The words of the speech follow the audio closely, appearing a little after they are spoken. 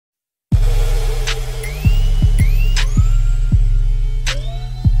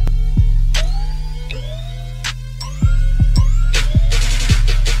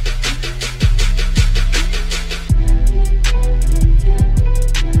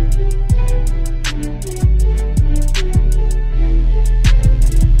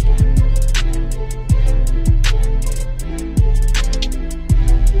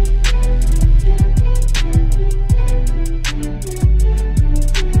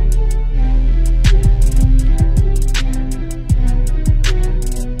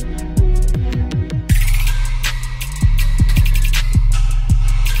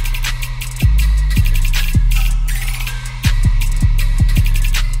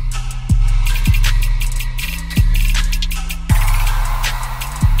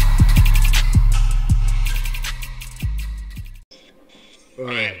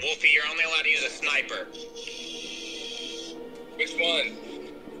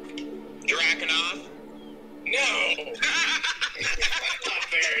jacking off? No! That's not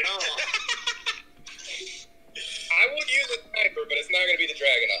fair at all. I would use a sniper, but it's not going to be the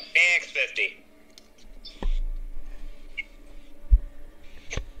Dragunov. X50.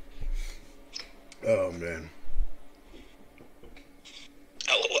 Oh, man.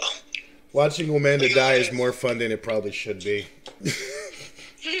 LOL. Watching Ohmanda die is more fun than it probably should be.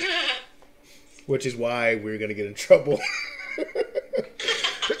 Which is why we're going to get in trouble. Who's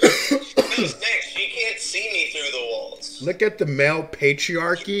next? She can't see me through the walls. Look at the male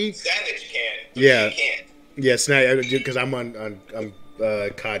patriarchy. Savage can. But Yeah. She can't. Yeah, Snack, because I'm on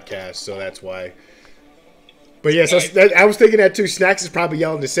Codcast, so that's why. But yeah, so I was thinking that too. Snacks is probably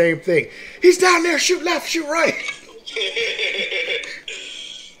yelling the same thing. He's down there, shoot left, shoot right.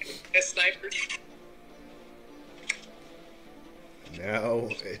 A sniper. Now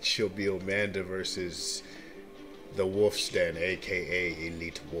it shall be Ohmanda versus the Wolf's Den, aka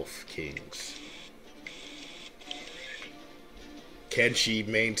Elite Wolf Kings. Can she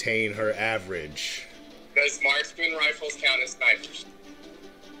maintain her average? Does marksman rifles count as snipers?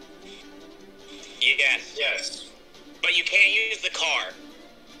 Yes. Yes. But you can't use the car.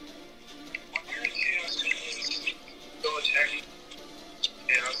 Go attack.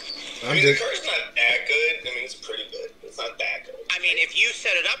 I'm I mean, the just, car's not that good. I mean, it's pretty good. It's not that good. I mean, if you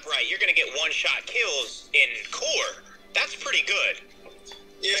set it up right, you're going to get one-shot kills in core. That's pretty good.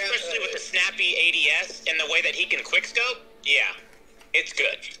 Yeah. Especially with the snappy ADS and the way that he can quickscope. Yeah, it's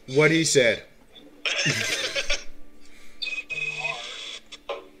good. what he said.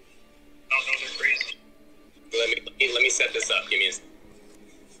 Let me set this up. Give me a.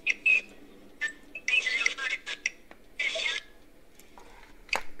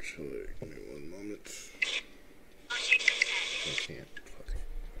 Actually, give me one moment. I can't. Fuck.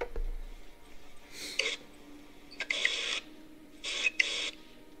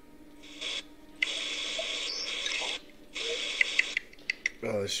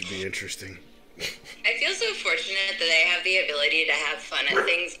 Oh, this should be interesting. I feel so fortunate that I have the ability to have fun at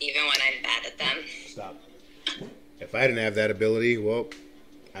things even when I'm bad at them. Stop. If I didn't have that ability, well,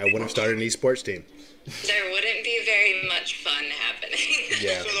 I wouldn't have started an esports team. There wouldn't be very much fun happening.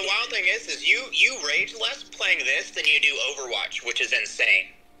 Yeah. So the wild thing is you rage less playing this than you do Overwatch, which is insane.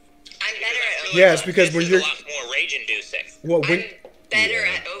 I'm better at Yeah, it's because this when is you're a lot more rage-inducing. well, when, I'm better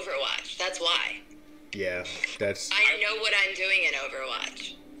yeah. at Overwatch. That's why. Yeah, that's. I know what I'm doing in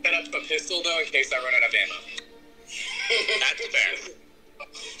Overwatch. Set up a pistol though in case I run out of ammo. That's fair.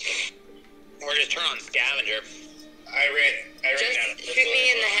 Or just turn on Scavenger. I ran out Just of shoot pistol me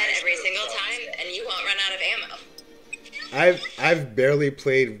in the ammo. head every single time, and you won't run out of ammo. I've barely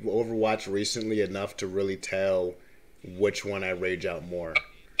played Overwatch recently enough to really tell which one I rage out more.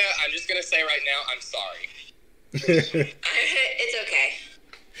 Yeah, I'm just gonna say right now, I'm sorry. It's okay.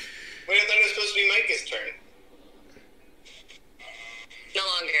 Wait, I thought it was supposed to be Micah's turn. No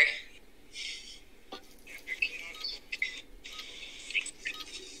longer.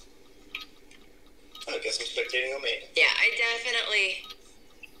 I guess I'm spectating on me. Yeah, I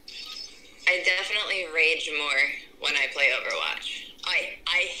definitely rage more when I play Overwatch. I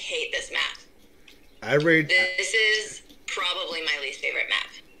hate this map. I rage. This is probably my least favorite map.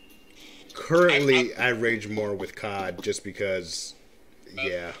 Currently, I rage more with COD just because.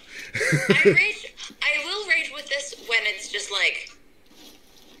 Yeah. I will rage with this when it's just like.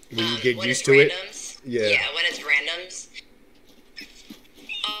 When you get when used it's to it. randoms. Yeah. Yeah, when it's randoms.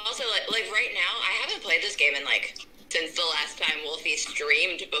 Also, like right now, I haven't played this game in since the last time Wolfie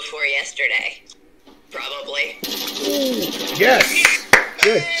streamed before yesterday. Probably. Yes.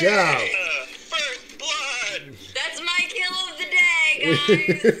 Good job. First blood! That's my kill of the day, guys!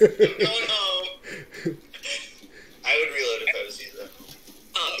 I'm going home. I would reload if I was you, though.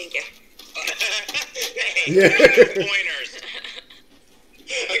 Oh, thank you. Yeah. Pointers.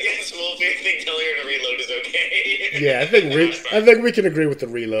 Against Wolfie, I think telling her to reload is okay. Yeah, I think we can agree with the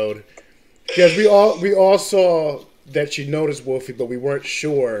reload because we all saw that she noticed Wolfie, but we weren't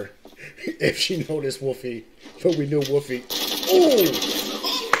sure if she noticed Wolfie, but we knew Wolfie. Ooh,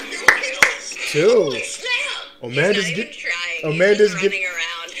 two. Amanda's Amanda's running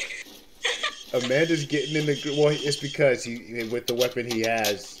around. Amanda's getting in the. Well, it's because with the weapon he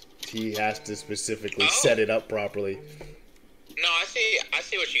has to specifically set it up properly. No, I see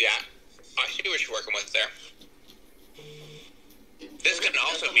what you got. I see what you're working with there. This can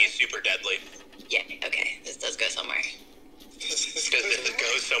also be super deadly. Yeah, okay. This does go somewhere. Does this go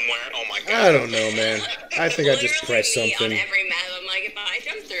somewhere? Oh my god. I don't know, man. I think I just pressed Literally something. on every map, I'm like, if I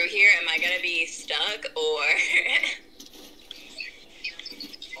jump through here, am I gonna be stuck or?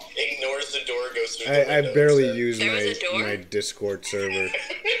 Ignores the door, goes through the I window barely instead. use There was a door? my Discord server.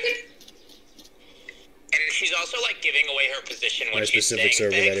 she's also like giving away her position when My she's specific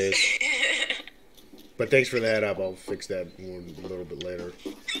saying server, that things. is. But thanks for the head up. I'll fix that one a little bit later.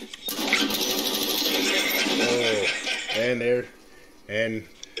 Oh, and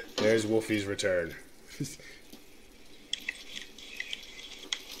there's Wolfie's return.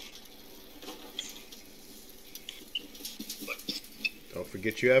 Don't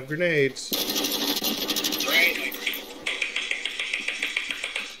forget you have grenades. Right.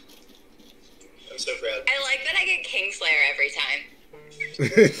 I'm so proud. I like that I get Kingslayer every time.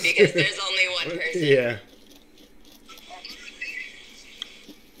 Because there's only one person. Yeah.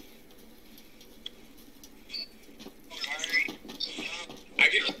 I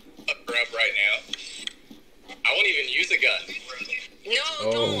could up her up right now. I won't even use a gun. No,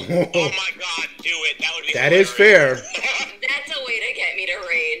 Oh. don't. Oh my god, do it. That would be That is fair. That's a way to get me to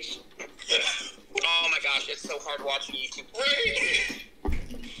rage. Oh my gosh, it's so hard watching YouTube.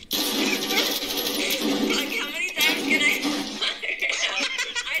 Like, how many times can I...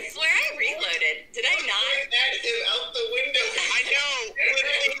 I swear I reloaded. Did I not? That him out the window. I know.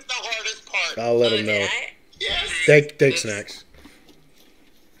 Literally, it's the hardest part. I'll let him Did know. I? Yes. Thanks, Snacks.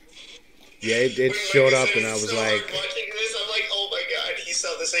 Yeah, it When showed Micah up said and I it's was so like, hard watching this, I'm like, oh my god, he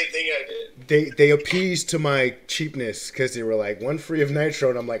saw the same thing I did. they appeased to my cheapness because they were like, one free of Nitro,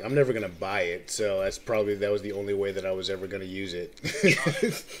 and I'm like, I'm never gonna buy it, so that was the only way that I was ever gonna use it.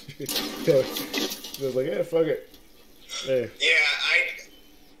 So I was like, yeah, fuck it. Yeah. Yeah,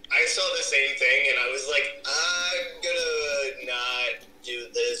 I saw the same thing, and I was like, I'm gonna not do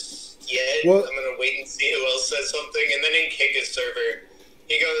this yet. Well- I'm gonna wait and see who else says something. And then in Kika's server,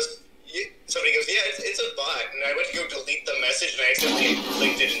 somebody goes, yeah, it's a bot. And I went to go delete the message, and I accidentally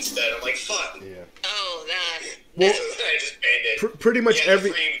clicked it instead. I'm like, fuck. Yeah. Oh, that. Well, I just banned it. pretty much yeah, every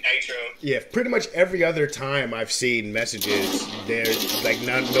the free Nitro. yeah, pretty much every other time I've seen messages, there's like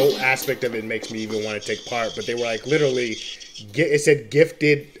no aspect of it makes me even want to take part. But they were like literally, it said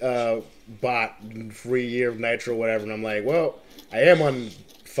gifted bot free year of Nitro, whatever, and I'm like, well, I am on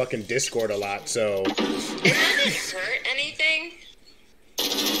fucking Discord a lot, so. It doesn't hurt anything.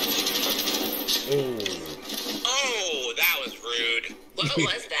 Ooh, Oh, that was rude. What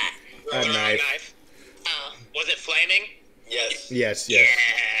was that? a Throwing knife. Oh. Was it flaming? Yes. Yes. Yeah.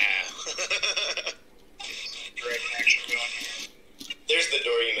 Direct action gun. There's the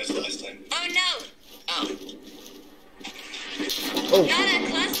door you missed last time. Oh, no. Oh. Oh, Not a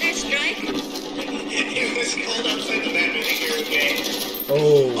cluster strike. It was cold outside the map. I think you're okay.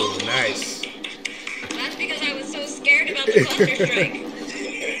 oh, nice. That's because I was so scared about the cluster strike.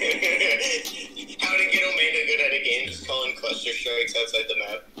 How to get Ohmanda good at a game, just calling cluster strikes outside the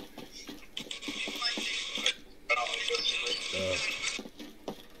map.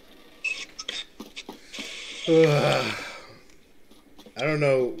 I don't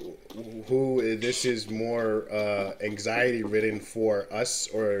know who this is more anxiety ridden for, us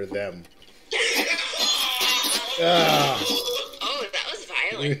or them. Oh, that was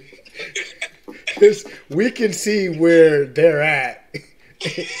violent. 'Cause we can see where they're at. Yeah,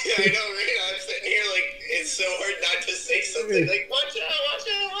 I know, right? I'm sitting here like, it's so hard not to say something like, watch out, watch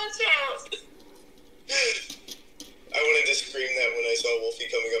out, watch out. I wanted to scream that when I saw Wolfie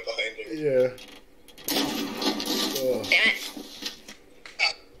coming up behind her. Yeah. Oh. Damn it.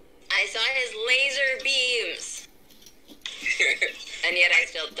 I saw his laser beams. And yet I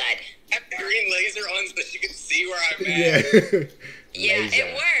still died. I have green laser on so she can see where I'm at. Yeah. Yeah, Laser.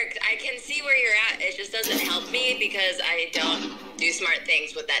 it worked. I can see where you're at. It just doesn't help me because I don't do smart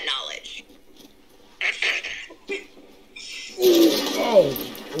things with that knowledge.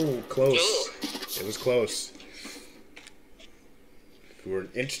 Oh, close. Ooh. It was close. We were an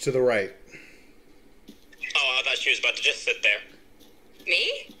inch to the right. Oh, I thought she was about to just sit there.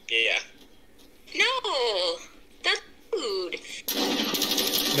 Me? Yeah. No. That's rude.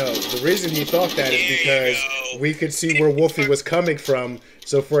 No, the reason he thought that is There you because go. we could see where Wolfie was coming from.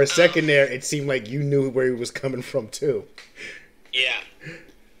 So for a second there, it seemed like you knew where he was coming from too. Yeah.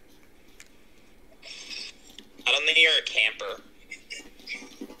 I don't think you're a camper.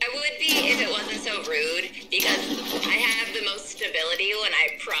 I would be if it wasn't so rude because I have the most stability when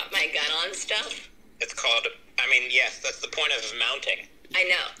I prop my gun on stuff. It's called, I mean, yes, that's the point of mounting. I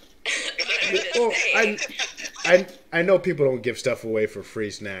know. But I'm just Well, saying. I know people don't give stuff away for free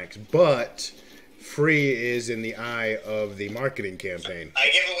snacks, but free is in the eye of the marketing campaign. I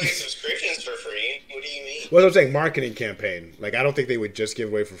give away subscriptions for free. What do you mean? Well, I'm saying marketing campaign. Like, I don't think they would just give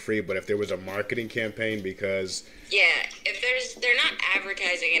away for free, but if there was a marketing campaign, because Yeah, if they're not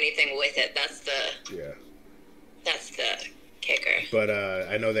advertising anything with it, that's the kicker. But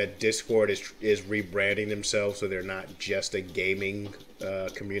I know that Discord is rebranding themselves, so they're not just a gaming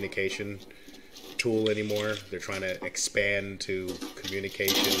communication tool anymore. They're trying to expand to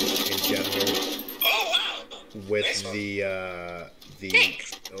communication in general. Oh wow! With Nice one.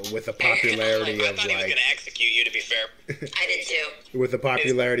 with the popularity I of thought he was like gonna execute you. To be fair, I did too. with the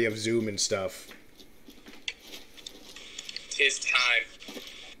popularity of Zoom and stuff. Tis time.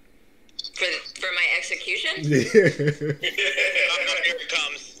 For my execution? here it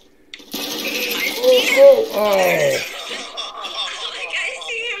comes. I see him. Oh! Like, I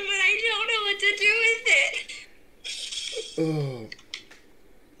see him, but I don't know what to do with it. Oh!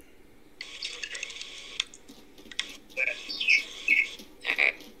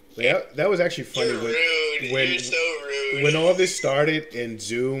 Alright. Yeah, that was actually funny. You're rude. You're so rude. When all this started and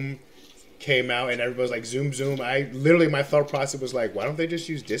Zoom came out and everybody was like, Zoom, my thought process was like, why don't they just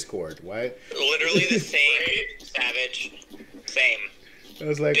use Discord? Why? Literally the same, Savage. Same. I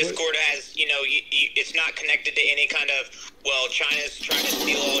was like, Discord has, it's not connected to any kind of, well, China's trying to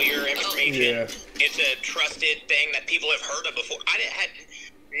steal all your information. Yeah. It's a trusted thing that people have heard of before.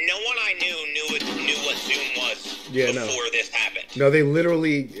 No one I knew what Zoom was before this happened. No, they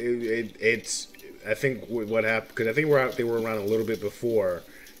literally, it's, I think what happened, because I think they were around a little bit before,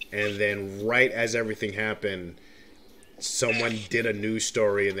 and then right as everything happened, someone did a news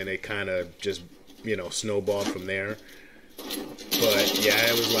story, and then it kind of just, snowballed from there. But yeah,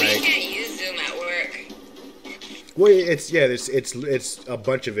 it was like, We can't use Zoom at work. well, it's a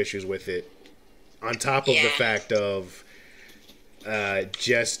bunch of issues with it, on top of the fact of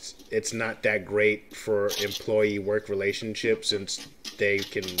it's not that great for employee work relationships, since they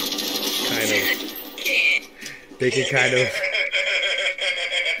can kind of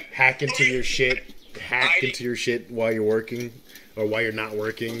hack into your shit while you're working or while you're not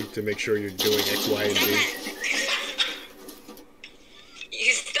working to make sure you're doing X, Y, and Z.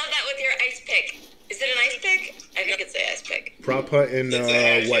 You stop that with your ice pick. Is it an ice pick? I think it's an ice pick. Prop hunt and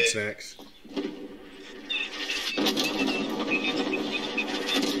what snacks?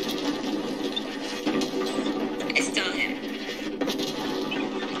 I stole him.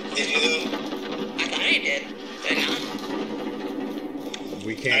 Did you? I thought I did. Did I not?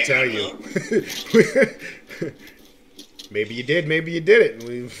 We can't tell you. Maybe you did, maybe you didn't. To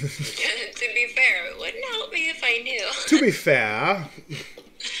be fair, it wouldn't help me if I knew. To be fair,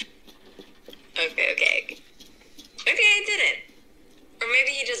 Okay. Maybe I didn't. Or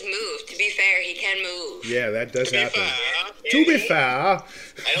maybe he just moved. To be fair, he can move. yeah, that does happen. Can To be he? fair, I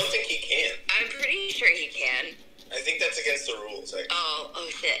don't think he can. I'm pretty sure he can. I think that's against the rules. Oh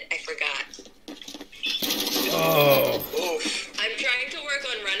shit, I forgot. oh, Oof. I'm trying to work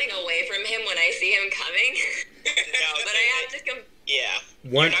on running away from him when I see him coming. But I have to Yeah.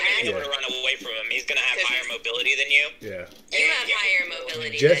 one, You're not going to be able yeah, to run away from him. He's going to have higher mobility than you. yeah. You have higher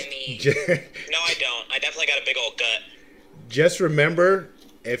mobility Just, than me. No, I don't. I definitely got a big old gut. just remember,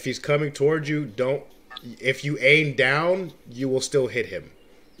 if he's coming towards you, if you aim down, you will still hit him.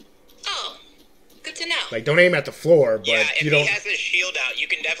 Oh, good to know. Like, don't aim at the floor, but Yeah, if you he don't. has his shield out, you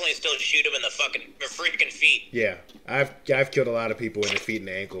can definitely still shoot him in the freaking feet. Yeah, I've killed a lot of people in the feet and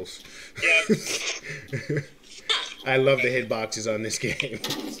the ankles. Yeah. I love the hitboxes on this game,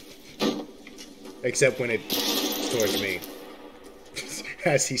 except when it's towards me.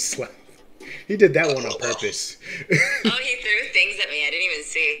 As he slapped, he did that one on purpose. Oh, he threw things at me. I didn't even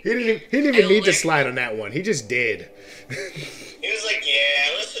see. He didn't even need to slide on that one. He just did. He was like,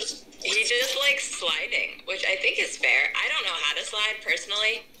 yeah, let's just. He just likes sliding, which I think is fair. I don't know how to slide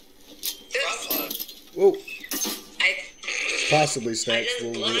personally. Oops. Whoa. Possibly I snacks. just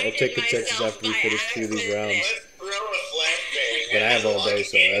I'll take the blinded Texas myself after we by finish through these accident. rounds. Let's throw a flashbang. But I have all day,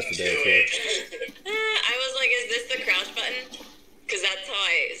 so that's for damn sure. I was like, is this the crouch button? Because that's how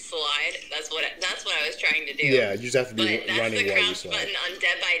I slide. That's what I was trying to do. Yeah, you just have to be But that's running the while you crouch slide. button on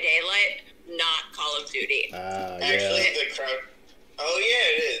Dead by Daylight, not Call of Duty. Yeah. Actually, the crowd. Oh,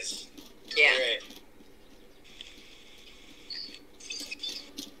 yeah, it is. Yeah. Right.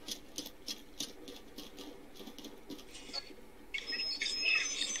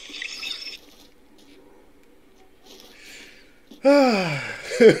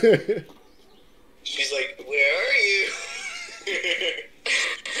 She's like, where are you?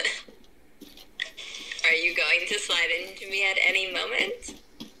 Are you going to slide into me at any moment?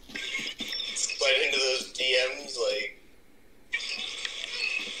 Slide into those DMs, like.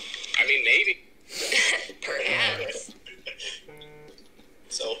 I mean, maybe. Perhaps.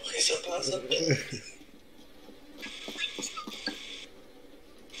 It's always a possibility.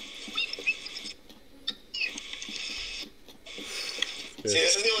 See,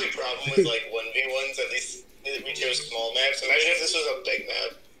 this is the only problem with like 1v1s. At least we chose small maps. Imagine if this was a big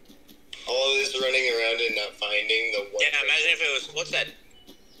map. All of this running around and not finding the one. Yeah, imagine if it was, what's that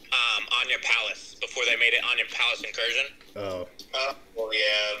Anya Palace before they made it Anya Palace Incursion. Oh. Well,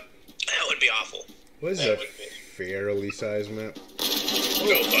 yeah. That would be awful. What is that fairly sized map?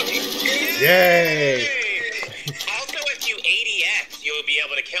 Go fucking. Yay! Also, if you ADX, you'll be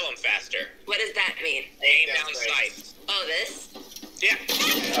able to kill him faster. What does that mean? Aim down sight. Oh, this? Yeah.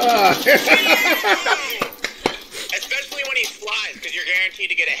 Especially when he flies, because you're guaranteed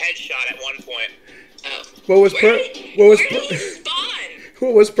to get a headshot at one point. Oh. What was Where did he spawn?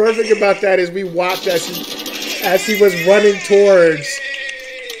 what was perfect about that is we watched as he was running towards,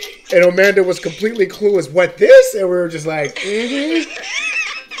 and Ohmanda was completely clueless. What this? And we were just like, I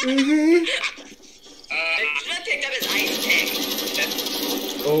should have picked up his ice pick.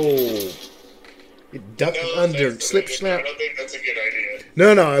 oh. He ducked under, slip snap. I don't think that's a good idea.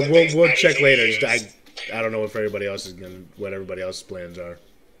 No, we'll check later. I don't know what everybody else's plans are.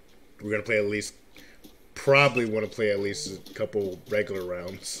 We're gonna play probably want to play at least a couple regular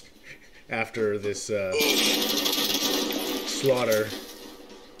rounds after this slaughter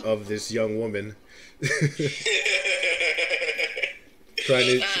of this young woman.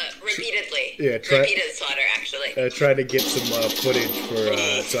 Repeatedly. Yeah, repeated slaughter, actually. Trying to get some footage for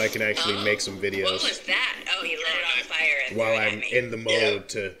so I can actually make some videos. What was that? Oh, he lit it on fire and while threw it at I'm me. in the mode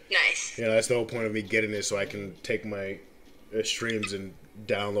to. Nice. That's the whole point of me getting this, so I can take my streams and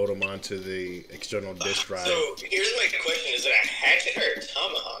download them onto the external disk drive. So here's my question: is it a hatchet or a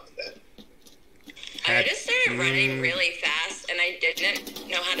tomahawk then? I just started running really fast, and I didn't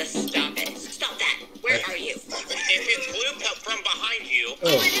know how to stop it. Stop that! Where are you? If it's blue from behind you...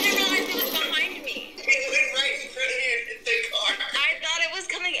 Oh, I didn't realize it was behind me. It went right in front of the car. I thought it was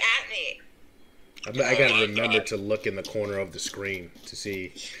coming at me. I gotta remember to look in the corner of the screen to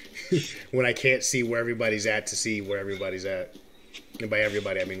see when I can't see where everybody's at to see where everybody's at. And by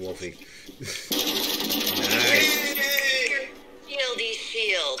everybody, I mean Wolfie. Nice. Shieldy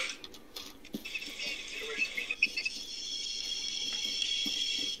shield.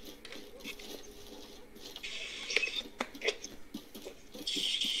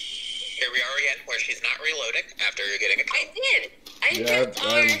 Here we are again, where she's not reloading after you're getting a kill. I did.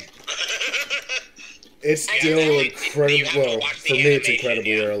 It's still incredible. Well, for me, it's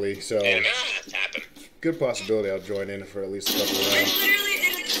incredibly early, so good possibility I'll join in for at least a couple of rounds. I literally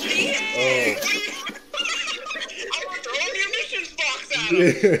didn't see it. I want to throw your missions box at him.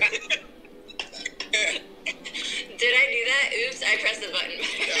 Did I do that? Oops, I pressed the button.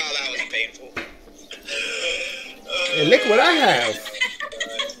 Oh, that was painful. Hey, look what I have.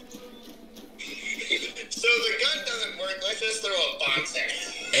 So the gun doesn't work. Let's just throw a box there.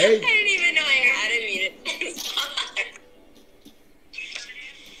 Hey. I didn't even know I had a muted spot.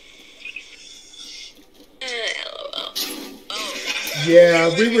 LOL. Oh.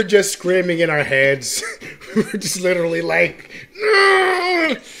 Yeah, we were just screaming in our heads. We were just literally like, no!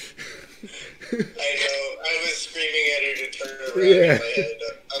 I know. I was screaming at her to turn around in my head.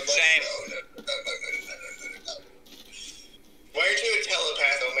 I'm like, Same. no. Why aren't you a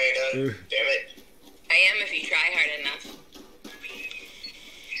telepath, Ohmanda? Damn it. I am if you try hard enough.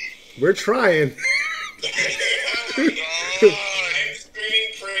 We're trying. Oh my God. I'm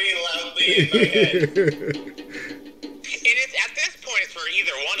screaming pretty loudly in my head. And it's, at this point, it's for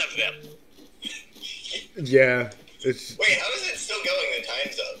either one of them. Yeah. It's. Wait, how is it still going? The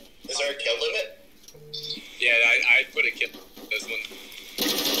time's up. Is there a kill limit? Yeah, I put a kill on this one.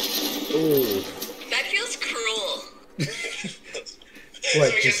 Ooh. That feels cruel. What,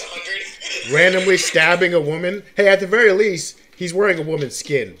 So we just get 100? randomly stabbing a woman? Hey, at the very least, he's wearing a woman's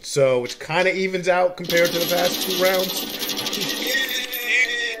skin, so it kind of evens out compared to the past 2 rounds.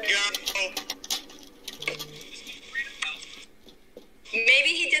 Maybe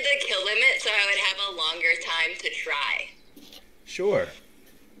he did the kill limit so I would have a longer time to try. Sure.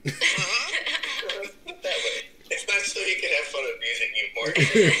 That way. It's not so you can have fun abusing you more.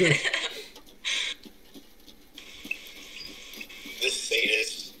 This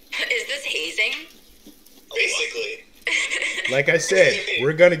sadist. Is this hazing? Basically. Like I said,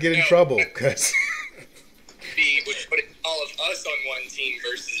 we're gonna get in trouble, because... Would put all of us on one team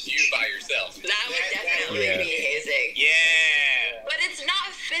versus you by yourself. That would definitely Yeah. be hazing. Yeah. But it's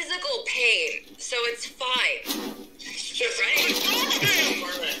not physical pain, so it's fine. Right?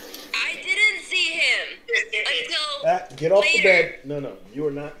 I didn't see him until Get off the later. bed. No, you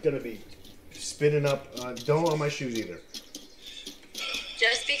are not gonna be spinning up. Don't on my shoes either.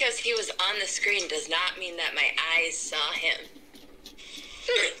 Just because he was on the screen does not mean that my eyes saw him.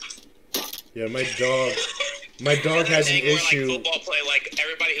 Yeah, my dog has an Thing where, issue. Like, football play, like,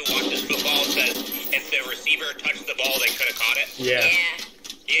 everybody who watches football says if the receiver touched the ball, they could have caught it. Yeah.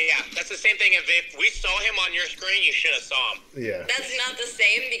 Yeah, that's the same thing. If we saw him on your screen, you should have saw him. Yeah. That's not the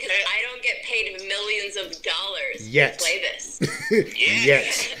same because I don't get paid millions of dollars Yet. to play this.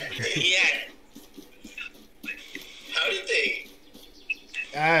 Yes. Yeah. How did they?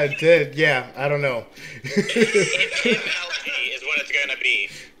 Yeah, I don't know. It's MLG is what it's going to be.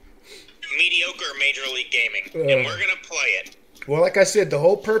 Mediocre Major League Gaming. And we're going to play it. Well, like I said, the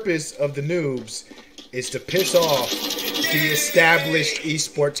whole purpose of the noobs is to piss off the established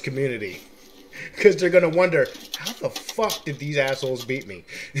esports community. Because they're going to wonder, how the fuck did these assholes beat me?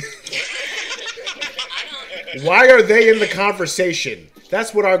 Why are they in the conversation?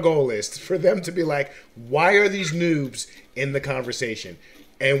 That's what our goal is. For them to be like, why are these noobs in the conversation?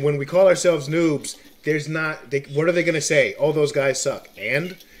 And when we call ourselves noobs, there's not... what are they going to say? Oh, those guys suck.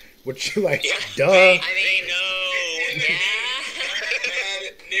 And? Which, like, duh. I mean, no. Yeah.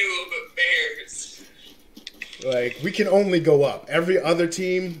 Noob bears. Like, we can only go up. Every other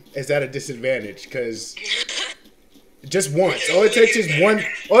team is at a disadvantage, because... just once. All it takes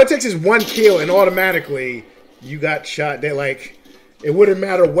is one kill, and automatically you got shot. They like... It wouldn't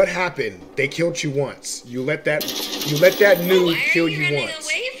matter what happened. They killed you once. You let that noob kill you once.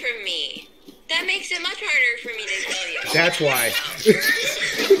 Why are you running away from me? That makes it much harder for me to kill you. That's why.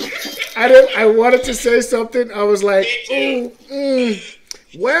 I wanted to say something. I was like,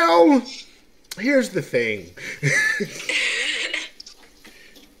 well, here's the thing.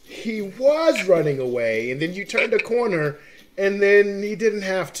 He was running away, and then you turned a corner, and then he didn't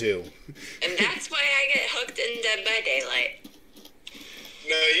have to. And that's why I get hooked in Dead by Daylight.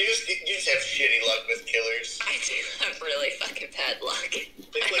 No, you just have shitty luck with killers. I do have really fucking bad luck. It's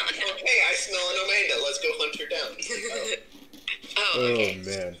like, okay, I smell an Ohmanda. Let's go hunt her down. Oh, okay. Oh,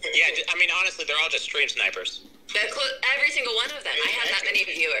 man. Yeah, I mean, honestly, they're all just stream snipers. Every single one of them. I have that many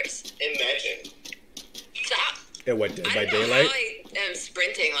viewers. Imagine. Stop. And what, Dead by I don't know Daylight? how I am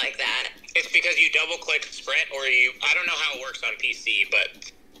sprinting like that. It's because you double-click sprint, or I don't know how it works on PC,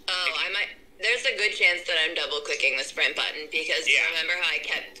 but... Oh, I might... There's a good chance that I'm double-clicking the sprint button, because remember how I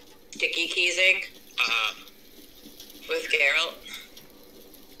kept sticky keysing? With Geralt?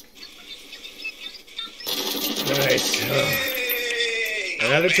 Nice.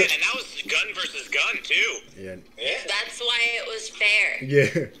 And that was gun versus gun, too. Yeah. That's why it was fair.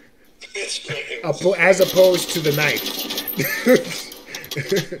 Yeah. As opposed to the knife.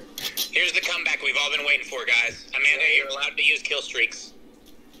 Here's the comeback we've all been waiting for, guys. Amanda, you're allowed to use kill streaks.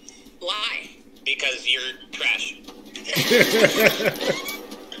 Why? Because you're trash. Don't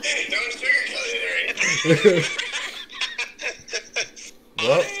sugarcoat it, right?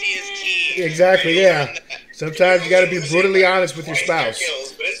 Well, honesty is key. exactly, yeah. Sometimes you gotta be brutally honest with your spouse.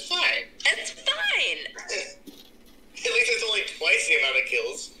 Kills, but it's fine. It's fine. At least it's only twice the amount of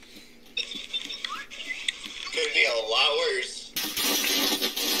kills. Could be a lot worse.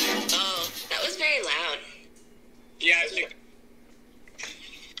 Oh, that was very loud. Yeah, I think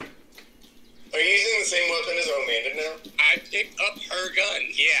Are you using the same weapon as Ohmanda now? I picked up her gun.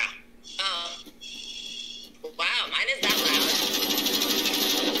 Yeah. Oh. Wow, mine is that loud.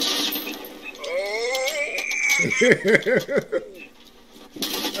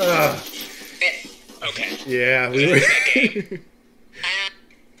 Okay. Yeah, we were.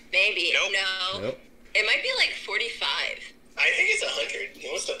 Maybe. Nope. No. Nope. It might be like 45. I think it's 100. He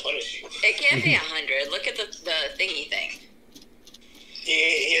wants to punish you. It can't be 100. Look at the thingy thing.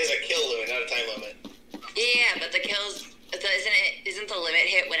 He has a kill limit, not a time limit. Yeah, but the kills... Isn't the limit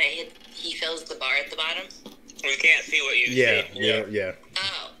hit when he fills the bar at the bottom? We can't see what you Yeah, see. yeah.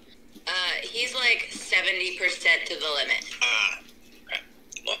 Oh. He's like 70% to the limit. Okay.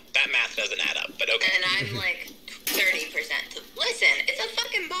 Well, that math doesn't add up, but okay. And I'm like 30% to... Listen, it's a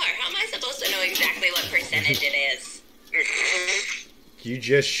fucking bar. How am I supposed to know exactly what percentage it is? You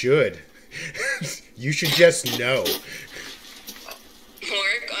just should. You should just know.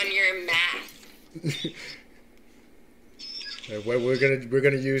 Work on your math. We're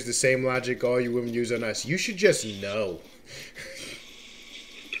gonna use the same logic all you women use on us. You should just know.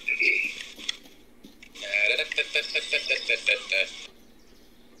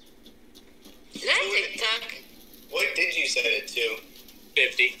 Is that TikTok? What did you set it to?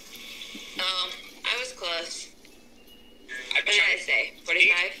 50. Oh, I was close. I'm What did I say?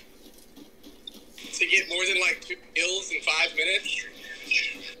 45? to get more than like 2 kills in 5 minutes.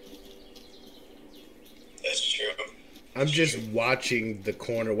 That's true. I'm just watching the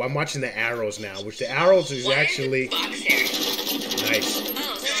corner. Well, I'm watching the arrows now, which the arrows is actually Fox hair. nice.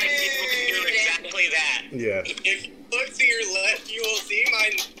 Oh, so People can do exactly that. Yeah. If you look to your left, you will see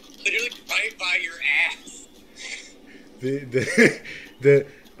mine literally right by your ass.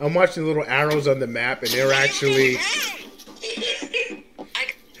 I'm watching the little arrows on the map, and they're actually.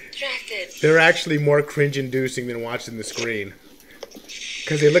 They're actually more cringe-inducing than watching the screen.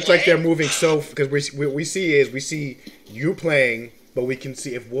 Because they look like they're moving so... Because what we see you playing, but we can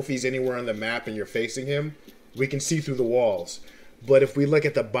see if Wolfie's anywhere on the map and you're facing him, we can see through the walls. But if we look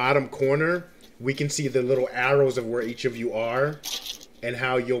at the bottom corner, we can see the little arrows of where each of you are and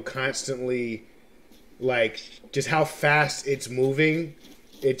how you'll constantly, like, just how fast it's moving.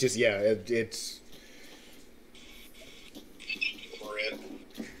 It just, yeah, it's...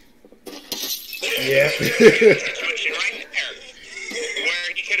 Yeah. Situation right there,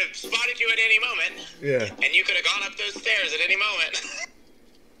 where he could have spotted you at any moment. Yeah. And you could have gone up those stairs at any moment.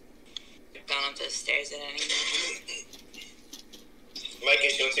 Gone up those stairs at any moment. Micah,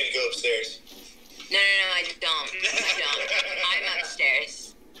 she wants you to go upstairs. No, I don't. I'm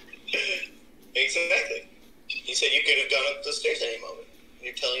upstairs. Exactly. He said you could have gone up the stairs at any moment.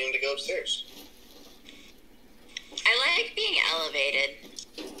 You're telling him to go upstairs. I like being elevated.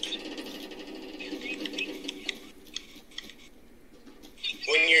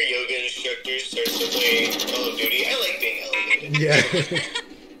 When your yoga instructor starts to play Call of Duty, I like being elevated. Yeah.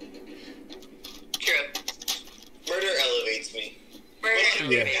 True. Murder elevates me.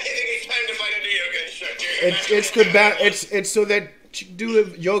 Yeah. I think it's time to find a new yoga instructor. It's so that you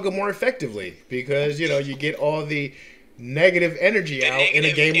do yoga more effectively because you get all the negative energy out in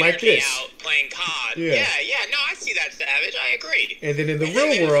a game like this. Out playing COD. Yeah. No, I see that, Savage. I agree. And then in the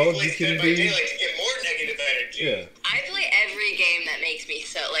real world, you can be. Daylight to get more negative energy. Yeah. I play every game that makes me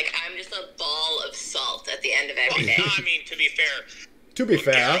so I'm just a ball of salt at the end of every day. I mean, to be fair.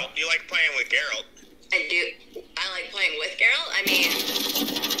 Geralt, you like playing with Geralt? I do. I like playing with Geralt. I mean,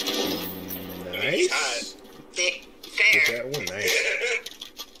 nice. Fair. That one, nice.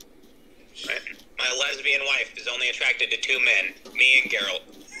 My lesbian wife is only attracted to two men, me and Geralt.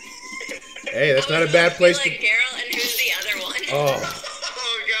 Hey, that's not a bad place to. Like Geralt, and who's the other one? Oh.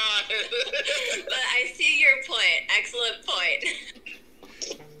 Oh God. But I see your point. Excellent point.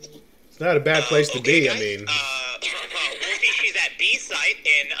 It's not a bad place to be. Guys, I mean. Wolfie, she's at B site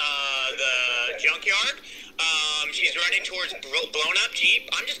in the junkyard. She's running towards blown up Jeep.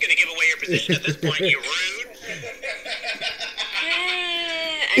 I'm just gonna give away your position at this point. You rude.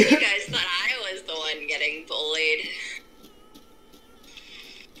 And you guys thought I was the one getting bullied.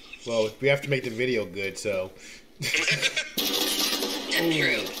 Well, we have to make the video good, so. True.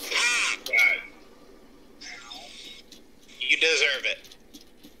 God. You deserve it.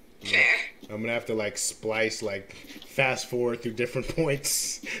 Fair. I'm gonna have to splice fast forward through different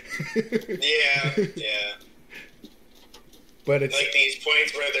points. Yeah. But it's these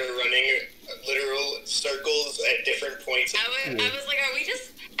points where they're running literal circles at different points. I was like, are we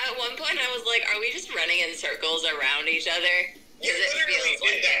just at one point? I was like, are we just running in circles around each other? You literally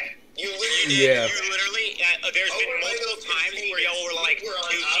did that. You literally did. Yeah. You literally. There's been multiple times where y'all were 2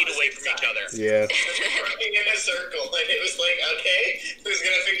 feet away from each other. Yeah. Running in a circle, and it was like, okay, who's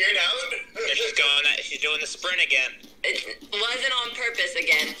gonna figure it out? She's doing the sprint again. It wasn't on purpose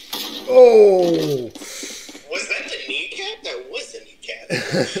again. Oh. Was that the kneecap? That was the kneecap.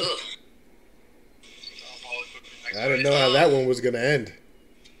 I didn't know how that one was gonna end.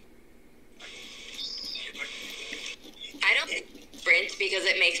 I don't sprint because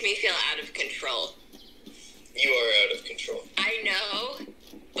it makes me feel out of control. You are out of control. I know,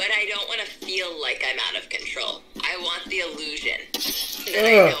 but I don't want to feel like I'm out of control. I want the illusion that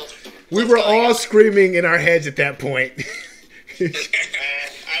I know. We were all screaming in our heads at that point. I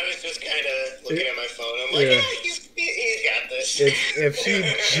was just kind of looking at my phone. I'm like, yeah, he's got this.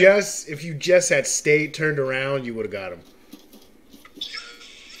 If you just had stayed turned around, you would have got him.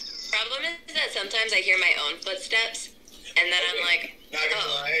 Problem is that sometimes I hear my own footsteps, and then I'm like, not gonna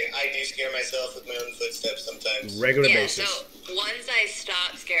lie, I do scare myself with my own footsteps sometimes. Regular basis. So once I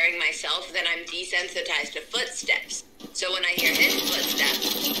stop scaring myself, then I'm desensitized to footsteps. So when I hear his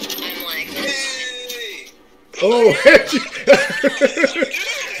footsteps, I'm like, hey! Oh! I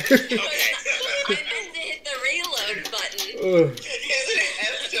meant to hit the reload button. Isn't it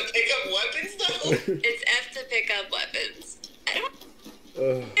F to pick up weapons, though? It's F to pick up weapons. I don't...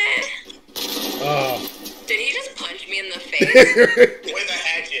 Did he just punch me in the face? With a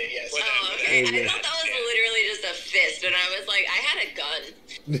hatchet, yes. Oh, okay. I thought that was literally just a fist, and I was like, I had a gun.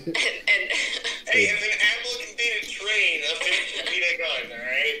 and hey, if an apple can beat a train, a fish can beat a gun,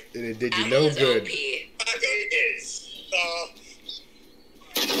 alright? And it did you no good. It is.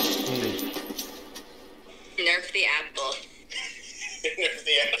 Nerf the apple. Nerf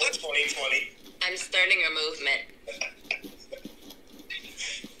the apple 2020. I'm starting a movement.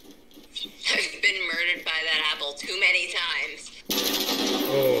 I've been murdered by that apple too many times.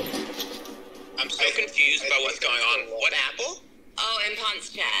 Oh. I'm so confused by what's going on. What apple? Oh, in response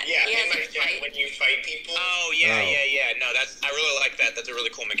chat. Yeah, he in my has a chat fight. when you fight people. Oh yeah. No, I really like that. That's a really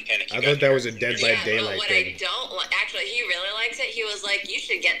cool mechanic. I thought that was a Dead by Yeah, Daylight but what thing. I don't like, actually, he really likes it. He was like, you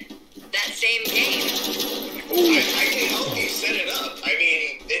should get that same game. I can help you set it up. I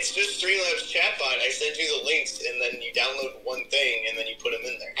mean, it's just Streamlabs chatbot. I send you the links, and then you download one thing, and then you put them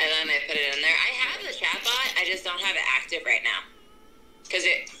in there. And then I put it in there. I have the chatbot. I just don't have it active right now because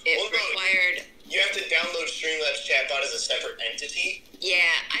it required. You have to download Streamlabs chatbot as a separate entity. Yeah,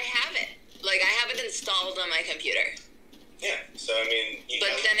 I have it. Like I have it installed on my computer. Yeah, so I mean.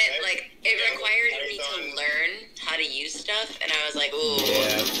 But then it required me to learn how to use stuff, and I was like, ooh.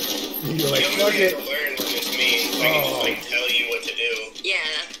 Yeah. You're like, you fuck it. to learn what this means. I can just like tell you what to do. Yeah,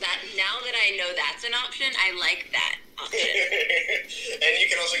 that. Now that I know that's an option, I like that option. And you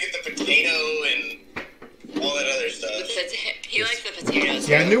can also get the potato and all that other stuff. He likes the potatoes.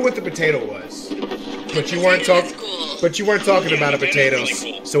 Yeah, I knew what the potato was, but you weren't talking. Cool. But you weren't talking about a potato, really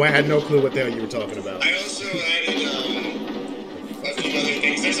cool. so I had no clue what the hell you were talking about. I also added a few other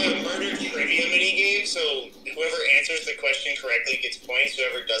things. There's a murder trivia minigame, so whoever answers the question correctly gets points.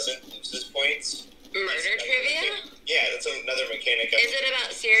 Whoever doesn't loses points. Murder trivia? Yeah, that's another mechanic. Is it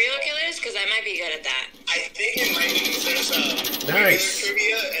about serial killers? Because I might be good at that. I think it might be because there's Nice. regular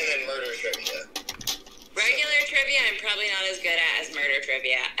trivia and then murder trivia. Regular trivia, I'm probably not as good at as murder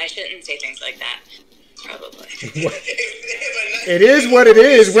trivia. I shouldn't say things like that. Probably. It is what it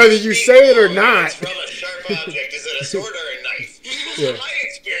is, whether you say it or not. It's from a sharp object. Is it a sword or a knife? Yeah. My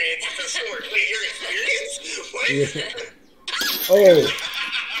experience, it's a sword. Wait, your experience? What? Oh,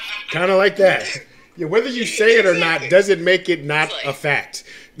 kind of like that. Yeah, whether you say it or not doesn't make it not a fact.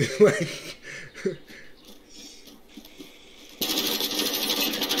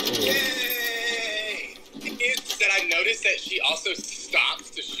 Yay! It's that I noticed that she also stops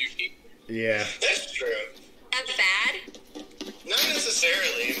to shoot people. Yeah. That's true. That's bad. Not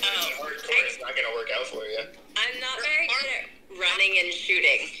necessarily. If it's hardcore, it's not going to work out for you. I'm not very good at running and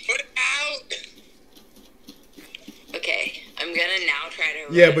shooting. Put it out! Okay, I'm gonna now try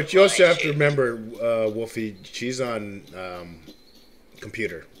to. Yeah, run but you while also I have to shoot. remember, Wolfie, she's on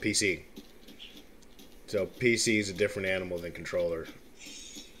computer, PC. So PC is a different animal than controller.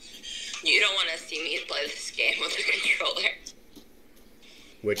 You don't want to see me play this game with a controller.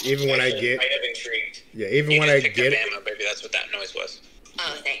 Which even when I get, I have intrigued. yeah, even You when just I picked get, up ammo, baby. That's what that noise was.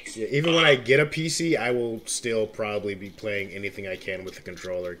 Oh, thanks. yeah, even when I get a PC, I will still probably be playing anything I can with the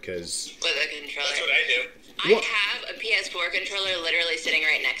controller because. With a controller. That's what I do. I have a PS4 controller literally sitting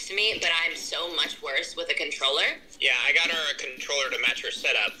right next to me, but I'm so much worse with a controller. Yeah, I got her a controller to match her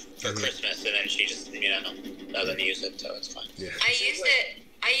setup for Christmas, and then she just, doesn't use it, so it's fine. Yeah. I use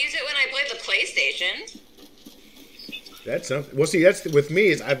it when I play the PlayStation. That's something. Well, see, that's with me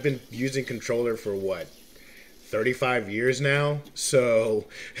is I've been using controller for what, 35 years now. So.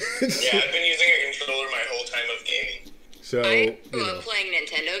 Yeah, I've been using a controller my whole time of gaming. So. I grew up playing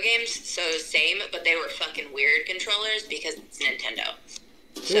Nintendo games, so same, but they were fucking weird controllers because it's Nintendo.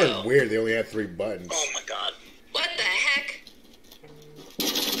 They weren't weird. They only had 3 buttons. Oh my god. What the heck?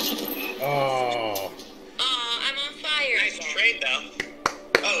 Oh. Oh, I'm on fire. Nice trade, though.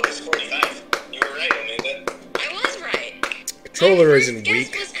 Oh, it's 45. You were right, Amanda. I was right. Controller My isn't first guess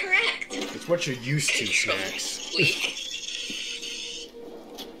weak. was correct. It's what you're used to, Snacks. Weak.